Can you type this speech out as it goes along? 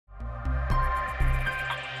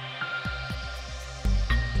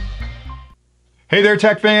Hey there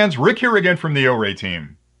tech fans, Rick here again from the OREI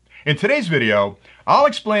team. In today's video, I'll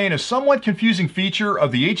explain a somewhat confusing feature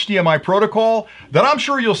of the HDMI protocol that I'm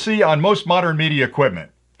sure you'll see on most modern media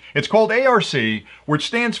equipment. It's called ARC, which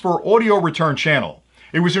stands for Audio Return Channel.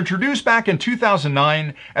 It was introduced back in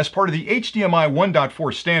 2009 as part of the HDMI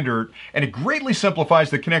 1.4 standard, and it greatly simplifies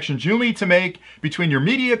the connections you'll need to make between your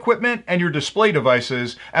media equipment and your display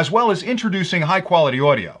devices, as well as introducing high-quality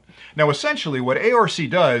audio. Now essentially what ARC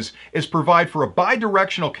does is provide for a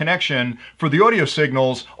bi-directional connection for the audio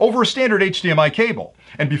signals over a standard HDMI cable.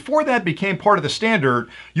 And before that became part of the standard,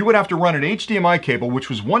 you would have to run an HDMI cable, which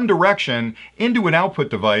was one direction, into an output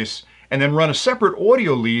device, and then run a separate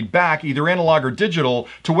audio lead back, either analog or digital,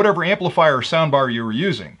 to whatever amplifier or soundbar you were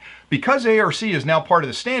using. Because ARC is now part of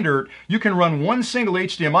the standard, you can run one single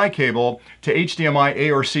HDMI cable to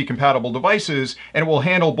HDMI ARC compatible devices, and it will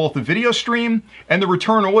handle both the video stream and the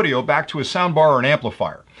return audio back to a soundbar or an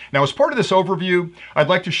amplifier. Now, as part of this overview, I'd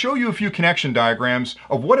like to show you a few connection diagrams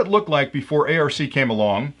of what it looked like before ARC came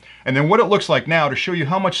along, and then what it looks like now to show you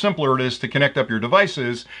how much simpler it is to connect up your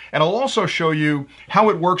devices. And I'll also show you how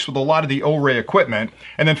it works with a lot of the OREI equipment.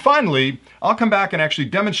 And then finally, I'll come back and actually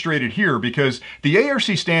demonstrate it here, because the ARC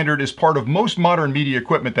standard is part of most modern media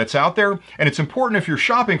equipment that's out there. And it's important, if you're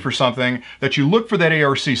shopping for something, that you look for that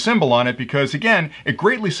ARC symbol on it, because again, it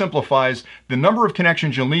greatly simplifies the number of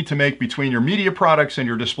connections you'll need to make between your media products and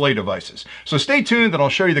your display devices. So stay tuned and I'll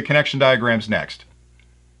show you the connection diagrams next.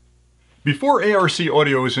 Before ARC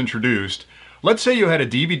audio was introduced, let's say you had a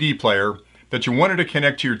DVD player that you wanted to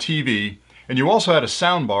connect to your TV, and you also had a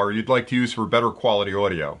soundbar you'd like to use for better quality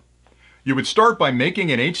audio. You would start by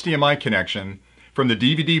making an HDMI connection from the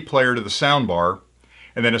DVD player to the soundbar,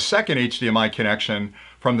 and then a second HDMI connection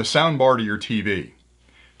from the soundbar to your TV.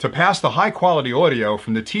 To pass the high quality audio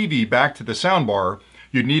from the TV back to the soundbar,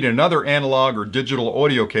 you'd need another analog or digital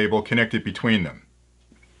audio cable connected between them.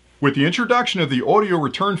 With the introduction of the audio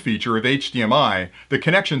return feature of HDMI, the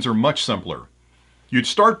connections are much simpler. You'd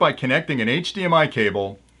start by connecting an HDMI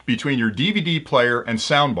cable between your DVD player and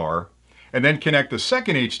soundbar, and then connect the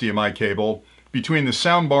second HDMI cable between the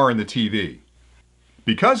soundbar and the TV.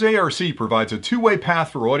 Because ARC provides a two-way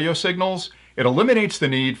path for audio signals, it eliminates the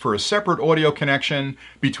need for a separate audio connection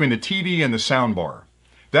between the TV and the soundbar.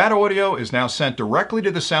 That audio is now sent directly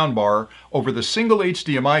to the soundbar over the single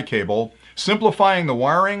HDMI cable, simplifying the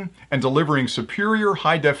wiring and delivering superior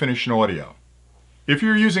high-definition audio. If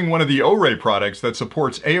you're using one of the OREI products that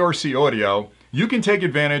supports ARC audio, you can take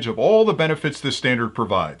advantage of all the benefits this standard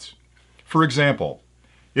provides. For example,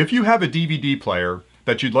 if you have a DVD player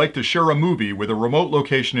that you'd like to share a movie with a remote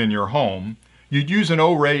location in your home, you'd use an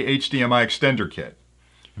OREI HDMI extender kit.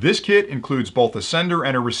 This kit includes both a sender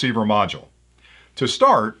and a receiver module. To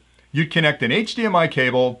start, you'd connect an HDMI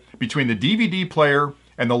cable between the DVD player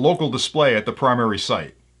and the local display at the primary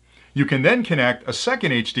site. You can then connect a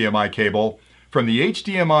second HDMI cable from the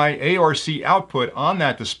HDMI ARC output on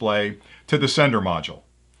that display to the sender module.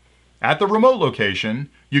 At the remote location,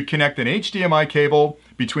 you'd connect an HDMI cable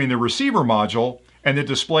between the receiver module and the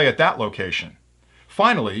display at that location.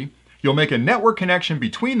 Finally, you'll make a network connection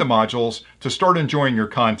between the modules to start enjoying your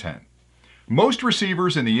content. Most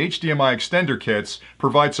receivers in the HDMI extender kits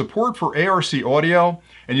provide support for ARC audio,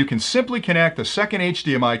 and you can simply connect a second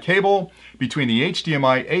HDMI cable between the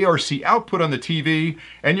HDMI ARC output on the TV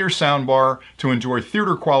and your soundbar to enjoy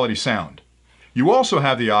theater quality sound. You also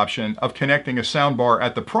have the option of connecting a soundbar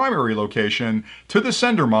at the primary location to the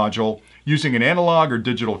sender module using an analog or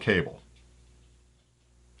digital cable.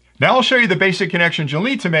 Now I'll show you the basic connections you'll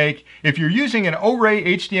need to make if you're using an OREI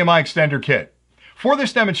HDMI extender kit. For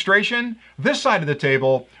this demonstration, this side of the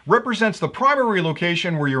table represents the primary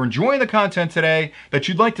location where you're enjoying the content today that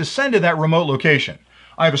you'd like to send to that remote location.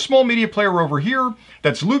 I have a small media player over here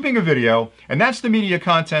that's looping a video, and that's the media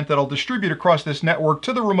content that I'll distribute across this network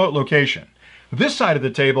to the remote location. This side of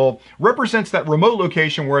the table represents that remote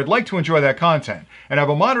location where I'd like to enjoy that content, and I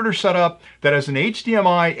have a monitor set up that has an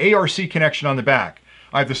HDMI ARC connection on the back.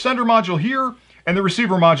 I have the sender module here and the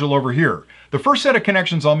receiver module over here. The first set of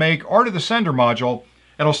connections I'll make are to the sender module,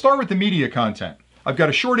 and I'll start with the media content. I've got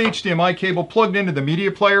a short HDMI cable plugged into the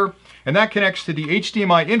media player, and that connects to the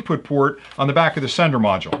HDMI input port on the back of the sender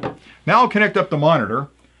module. Now I'll connect up the monitor.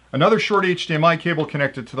 Another short HDMI cable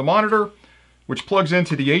connected to the monitor, which plugs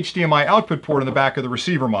into the HDMI output port on the back of the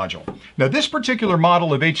receiver module. Now this particular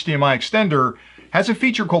model of HDMI extender has a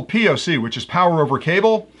feature called POC, which is power over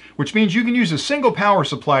cable, which means you can use a single power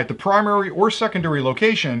supply at the primary or secondary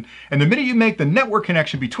location, and the minute you make the network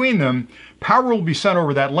connection between them, power will be sent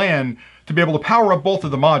over that LAN to be able to power up both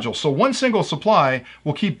of the modules. So one single supply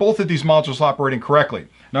will keep both of these modules operating correctly.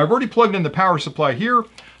 Now I've already plugged in the power supply here,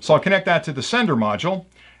 so I'll connect that to the sender module.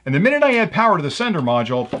 And the minute I add power to the sender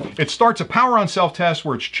module, it starts a power on self-test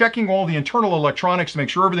where it's checking all the internal electronics to make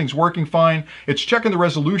sure everything's working fine. It's checking the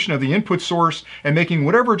resolution of the input source and making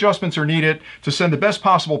whatever adjustments are needed to send the best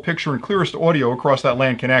possible picture and clearest audio across that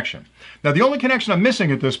LAN connection. Now the only connection I'm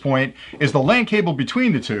missing at this point is the LAN cable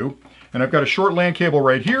between the two. And I've got a short LAN cable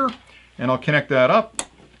right here, and I'll connect that up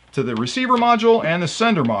to the receiver module and the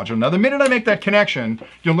sender module. Now the minute I make that connection,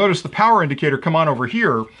 you'll notice the power indicator come on over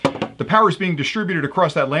here. The power is being distributed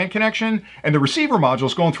across that LAN connection, and the receiver module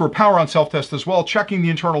is going through a power on self-test as well, checking the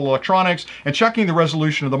internal electronics and checking the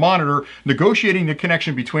resolution of the monitor, negotiating the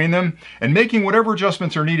connection between them, and making whatever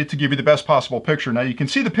adjustments are needed to give you the best possible picture. Now you can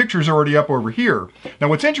see the picture's already up over here. Now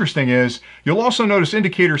what's interesting is, you'll also notice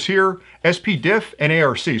indicators here, SP diff and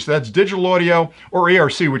ARC. So that's digital audio, or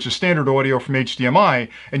ARC, which is standard audio from HDMI,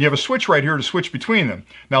 and you have a switch right here to switch between them.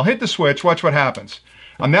 Now I'll hit the switch, watch what happens.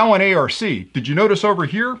 I'm now on ARC. Did you notice over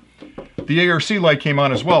here? The ARC light came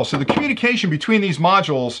on as well. So the communication between these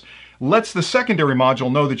modules lets the secondary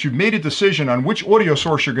module know that you've made a decision on which audio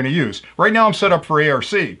source you're going to use. Right now I'm set up for ARC.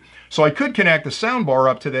 So I could connect the soundbar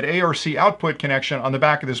up to that ARC output connection on the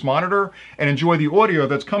back of this monitor and enjoy the audio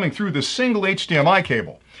that's coming through the single HDMI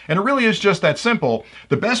cable. And it really is just that simple.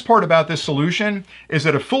 The best part about this solution is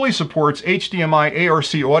that it fully supports HDMI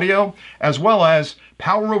ARC audio, as well as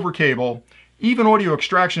power over cable, even audio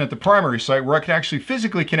extraction at the primary site, where I can actually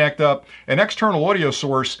physically connect up an external audio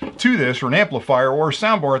source to this, or an amplifier or a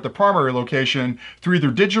soundbar at the primary location through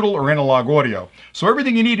either digital or analog audio. So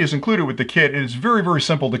everything you need is included with the kit, and it's very, very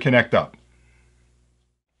simple to connect up.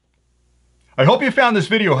 I hope you found this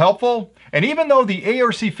video helpful, and even though the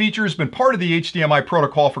ARC feature has been part of the HDMI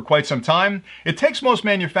protocol for quite some time, it takes most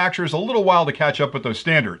manufacturers a little while to catch up with those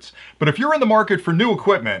standards. But if you're in the market for new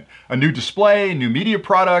equipment, a new display, a new media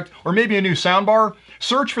product, or maybe a new soundbar,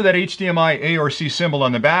 search for that HDMI ARC symbol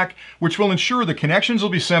on the back, which will ensure the connections will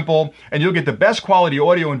be simple and you'll get the best quality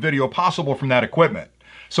audio and video possible from that equipment.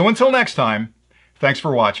 So until next time, thanks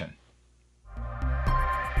for watching.